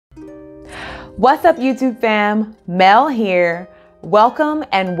What's up, YouTube fam? Mel here. Welcome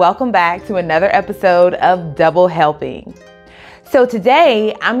and welcome back to another episode of Double Helping. So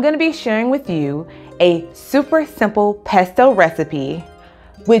today I'm going to be sharing with you a super simple pesto recipe,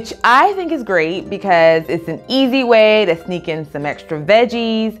 which I think is great because it's an easy way to sneak in some extra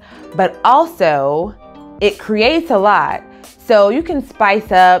veggies, but also it creates a lot. So you can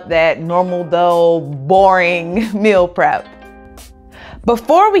spice up that normal, dull, boring meal prep.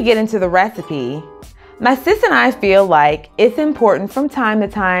 Before we get into the recipe, my sis and I feel like it's important from time to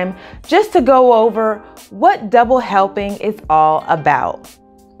time just to go over what double helping is all about.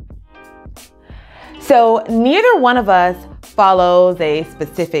 So neither one of us follows a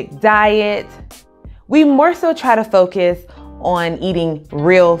specific diet. We more so try to focus on eating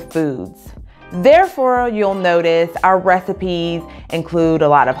real foods. Therefore, you'll notice our recipes include a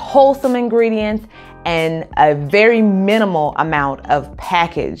lot of wholesome ingredients and a very minimal amount of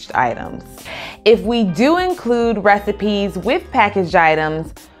packaged items. If we do include recipes with packaged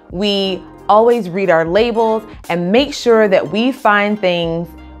items, we always read our labels and make sure that we find things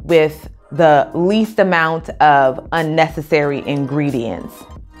with the least amount of unnecessary ingredients,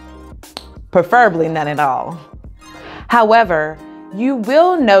 preferably none at all. However, you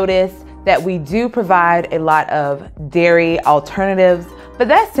will notice that we do provide a lot of dairy alternatives, but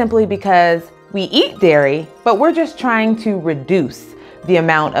that's simply because we eat dairy, but we're just trying to reduce the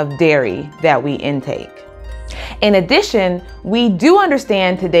amount of dairy that we intake. In addition, we do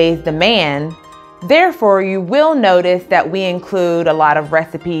understand today's demand. Therefore, you will notice that we include a lot of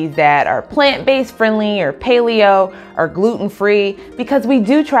recipes that are plant-based friendly or paleo or gluten-free because we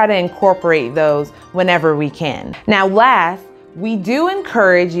do try to incorporate those whenever we can. Now, last, we do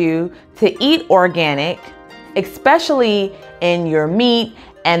encourage you to eat organic, especially in your meat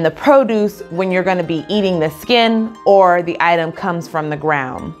and the produce when you're going to be eating the skin or the item comes from the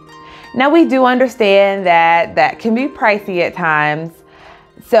ground. Now, we do understand that that can be pricey at times.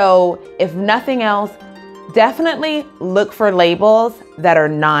 So if nothing else, definitely look for labels that are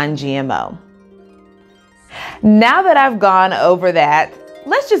non-GMO. Now that I've gone over that,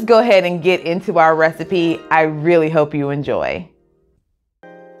 let's just go ahead and get into our recipe. I really hope you enjoy.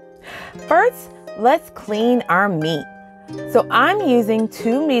 First, let's clean our meat. So I'm using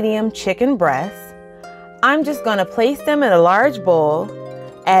 2 medium chicken breasts. I'm just going to place them in a large bowl,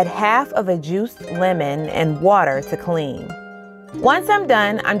 add half of a juiced lemon and water to clean. Once I'm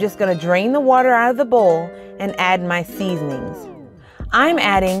done, I'm just going to drain the water out of the bowl and add my seasonings. I'm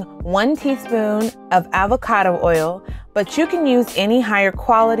adding 1 teaspoon of avocado oil, but you can use any higher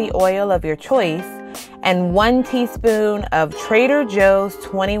quality oil of your choice, and 1 teaspoon of Trader Joe's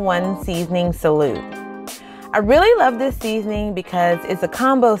 21 seasoning salute. I really love this seasoning because it's a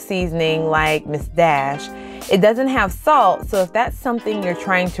combo seasoning like Miss Dash. It doesn't have salt, so if that's something you're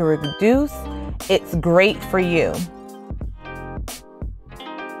trying to reduce, it's great for you.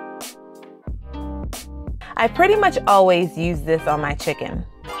 I pretty much always use this on my chicken.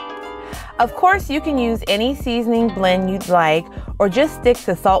 Of course, you can use any seasoning blend you'd like or just stick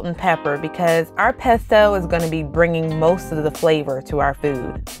to salt and pepper because our pesto is going to be bringing most of the flavor to our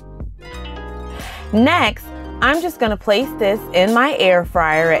food. Next, I'm just going to place this in my air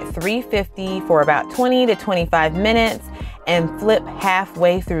fryer at 350 for about 20 to 25 minutes and flip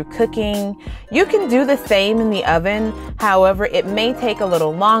halfway through cooking. You can do the same in the oven. However, it may take a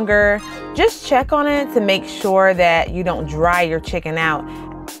little longer. Just check on it to make sure that you don't dry your chicken out,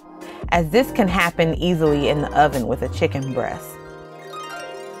 as this can happen easily in the oven with a chicken breast.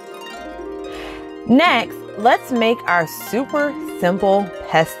 Next, let's make our super simple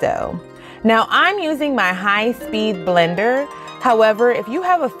pesto. Now, I'm using my high-speed blender. However, if you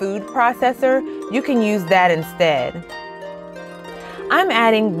have a food processor, you can use that instead. I'm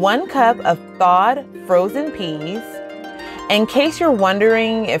adding 1 cup of thawed frozen peas. In case you're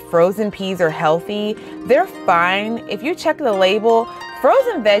wondering if frozen peas are healthy, they're fine. If you check the label,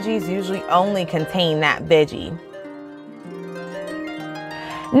 frozen veggies usually only contain that veggie.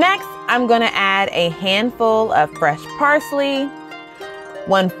 Next, I'm going to add a handful of fresh parsley,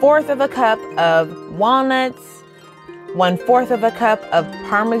 1/4 of a cup of walnuts, 1/4 of a cup of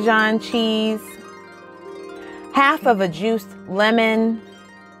Parmesan cheese, half of a juiced lemon,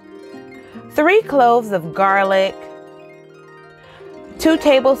 3 cloves of garlic, 2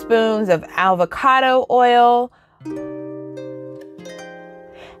 tablespoons of avocado oil,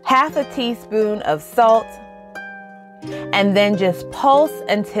 half a teaspoon of salt, and then just pulse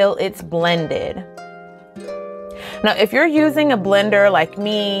until it's blended. Now, if you're using a blender like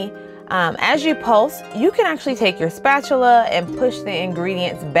me, as you pulse, you can actually take your spatula and push the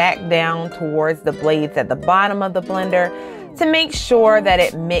ingredients back down towards the blades at the bottom of the blender to make sure that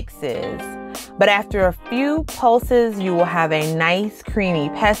it mixes. But after a few pulses, you will have a nice creamy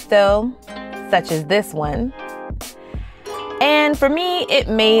pesto, such as this one. And for me, it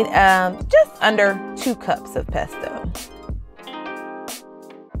made just under 2 cups of pesto.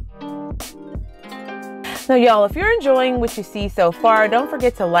 So y'all, if you're enjoying what you see so far, don't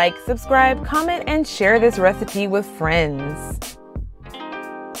forget to like, subscribe, comment, and share this recipe with friends.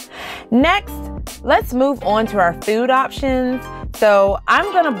 Next, let's move on to our food options. So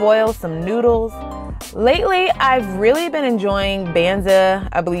I'm gonna boil some noodles. Lately, I've really been enjoying banza,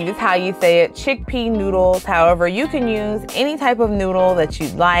 I believe is how you say it, chickpea noodles. However, you can use any type of noodle that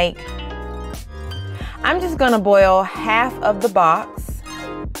you'd like. I'm just gonna boil half of the box.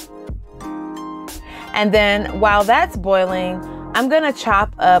 And then while that's boiling, I'm gonna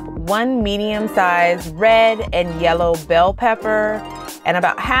chop up 1 medium-sized red and yellow bell pepper and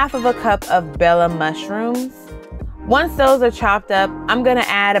about half of a cup of bella mushrooms. Once those are chopped up, I'm gonna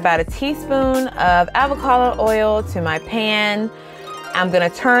add about a teaspoon of avocado oil to my pan. I'm gonna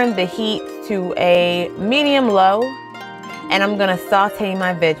turn the heat to a medium-low, and I'm gonna saute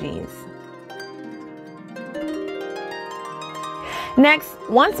my veggies. Next,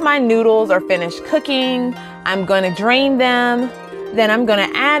 once my noodles are finished cooking, I'm gonna drain them. Then I'm gonna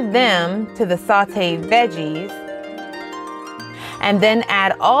add them to the sauteed veggies, and then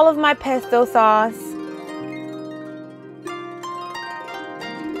add all of my pesto sauce.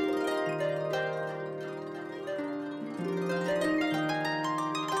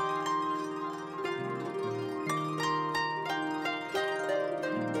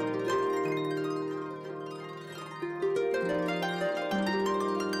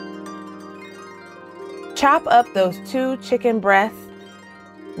 Chop up those 2 chicken breasts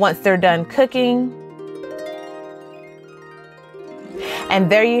once they're done cooking.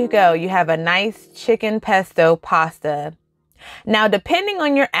 And there you go, you have a nice chicken pesto pasta. Now, depending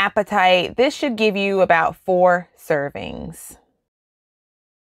on your appetite, this should give you about 4 servings.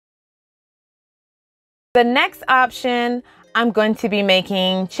 The next option, I'm going to be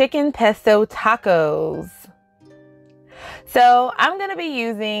making chicken pesto tacos. So I'm gonna be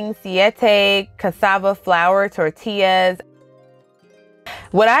using siete cassava flour tortillas.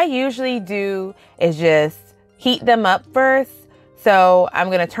 What I usually do is just heat them up first. So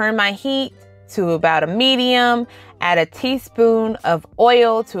I'm gonna turn my heat to about a medium, add a teaspoon of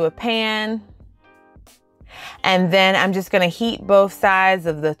oil to a pan, and then I'm just gonna heat both sides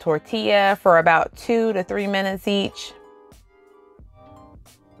of the tortilla for about 2 to 3 minutes each.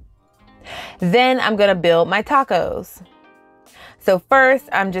 Then I'm gonna build my tacos. So first,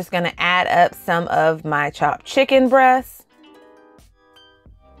 I'm just gonna add up some of my chopped chicken breasts,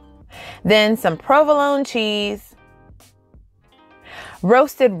 then some provolone cheese,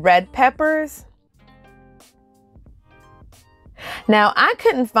 roasted red peppers. Now, I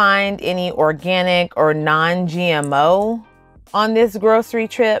couldn't find any organic or non-GMO on this grocery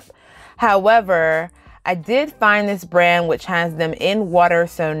trip. However, I did find this brand which has them in water,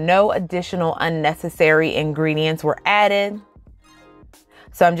 so no additional unnecessary ingredients were added.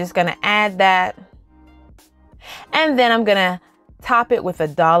 So I'm just gonna add that. And then I'm gonna top it with a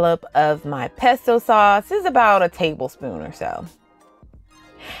dollop of my pesto sauce. This is about a tablespoon or so.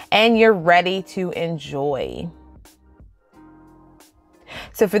 And you're ready to enjoy.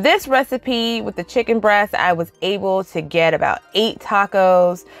 So for this recipe with the chicken breast, I was able to get about 8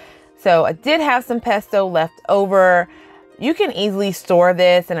 tacos. So I did have some pesto left over. You can easily store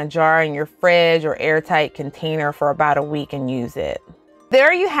this in a jar in your fridge or airtight container for about a week and use it.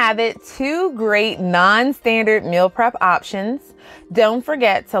 There you have it, 2 great non-standard meal prep options. Don't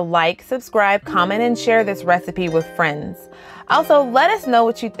forget to like, subscribe, comment, and share this recipe with friends. Also, let us know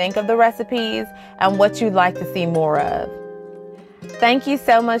what you think of the recipes and what you'd like to see more of. Thank you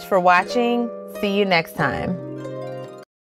so much for watching. See you next time.